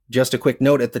Just a quick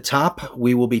note at the top,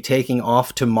 we will be taking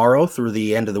off tomorrow through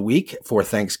the end of the week for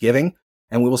Thanksgiving,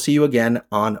 and we will see you again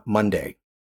on Monday.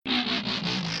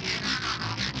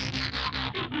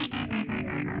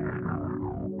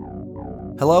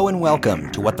 Hello and welcome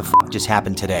to What the F*** Just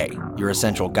Happened Today, your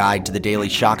essential guide to the daily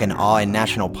shock and awe in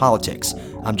national politics.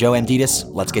 I'm Joe Amditis.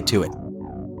 Let's get to it.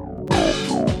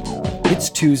 It's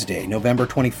Tuesday, November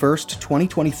 21st,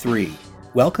 2023.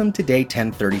 Welcome to day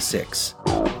 1036.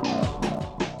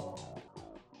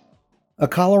 A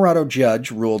Colorado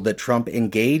judge ruled that Trump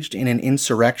engaged in an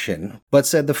insurrection, but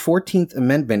said the 14th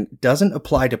Amendment doesn't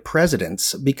apply to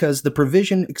presidents because the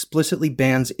provision explicitly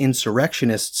bans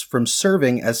insurrectionists from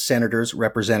serving as senators,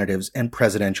 representatives, and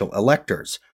presidential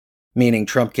electors, meaning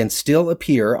Trump can still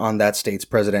appear on that state's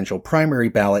presidential primary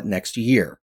ballot next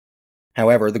year.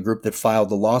 However, the group that filed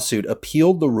the lawsuit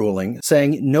appealed the ruling,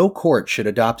 saying no court should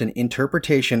adopt an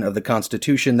interpretation of the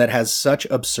Constitution that has such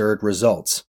absurd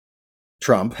results.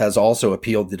 Trump has also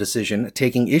appealed the decision,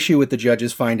 taking issue with the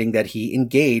judge's finding that he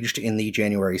engaged in the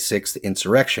January 6th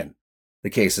insurrection.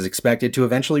 The case is expected to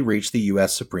eventually reach the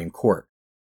U.S. Supreme Court.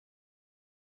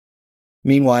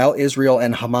 Meanwhile, Israel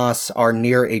and Hamas are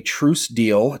near a truce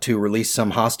deal to release some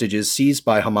hostages seized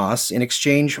by Hamas in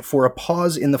exchange for a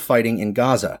pause in the fighting in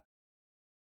Gaza.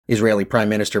 Israeli Prime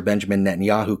Minister Benjamin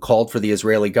Netanyahu called for the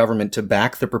Israeli government to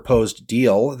back the proposed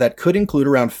deal that could include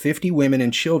around 50 women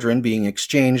and children being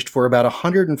exchanged for about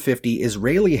 150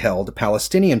 Israeli-held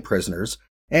Palestinian prisoners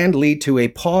and lead to a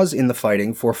pause in the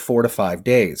fighting for 4 to 5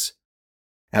 days.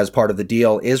 As part of the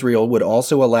deal, Israel would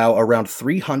also allow around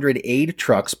 300 aid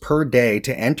trucks per day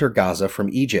to enter Gaza from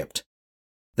Egypt.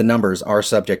 The numbers are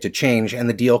subject to change, and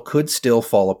the deal could still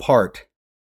fall apart.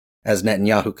 As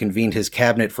Netanyahu convened his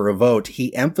cabinet for a vote,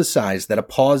 he emphasized that a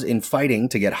pause in fighting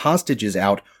to get hostages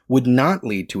out would not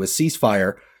lead to a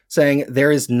ceasefire, saying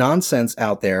there is nonsense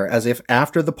out there as if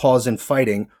after the pause in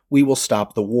fighting, we will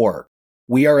stop the war.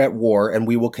 We are at war and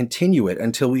we will continue it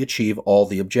until we achieve all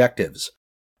the objectives.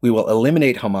 We will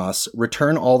eliminate Hamas,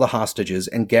 return all the hostages,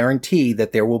 and guarantee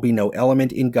that there will be no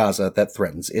element in Gaza that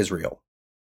threatens Israel.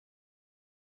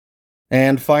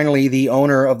 And finally, the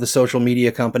owner of the social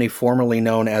media company formerly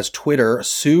known as Twitter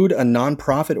sued a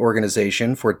nonprofit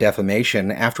organization for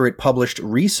defamation after it published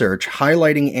research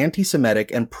highlighting anti-Semitic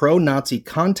and pro-Nazi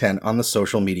content on the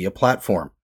social media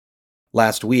platform.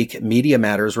 Last week, Media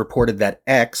Matters reported that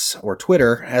X, or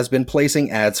Twitter, has been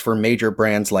placing ads for major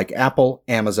brands like Apple,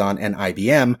 Amazon, and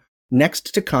IBM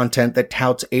next to content that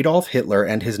touts Adolf Hitler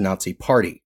and his Nazi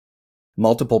party.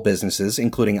 Multiple businesses,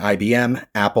 including IBM,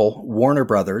 Apple, Warner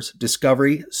Brothers,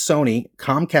 Discovery, Sony,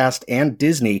 Comcast, and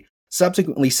Disney,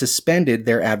 subsequently suspended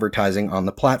their advertising on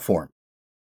the platform.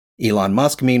 Elon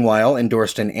Musk, meanwhile,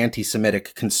 endorsed an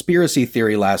anti-Semitic conspiracy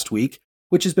theory last week,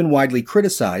 which has been widely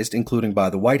criticized, including by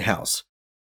the White House.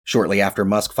 Shortly after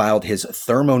Musk filed his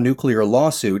thermonuclear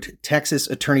lawsuit, Texas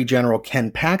Attorney General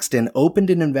Ken Paxton opened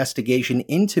an investigation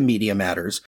into Media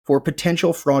Matters for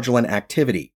potential fraudulent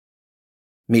activity.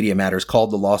 Media Matters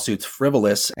called the lawsuits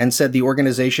frivolous and said the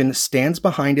organization stands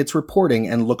behind its reporting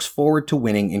and looks forward to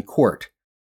winning in court.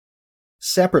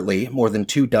 Separately, more than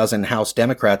 24 House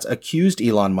Democrats accused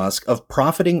Elon Musk of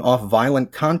profiting off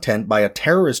violent content by a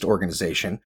terrorist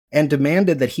organization and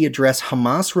demanded that he address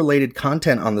Hamas-related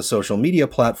content on the social media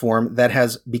platform that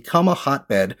has become a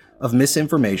hotbed of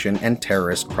misinformation and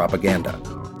terrorist propaganda.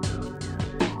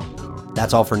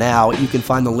 That's all for now. You can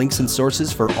find the links and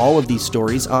sources for all of these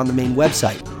stories on the main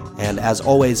website. And as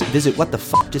always, visit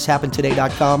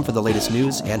whatthefjusthappenedtoday.com for the latest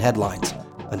news and headlines.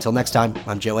 Until next time,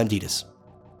 I'm Joe Amditis.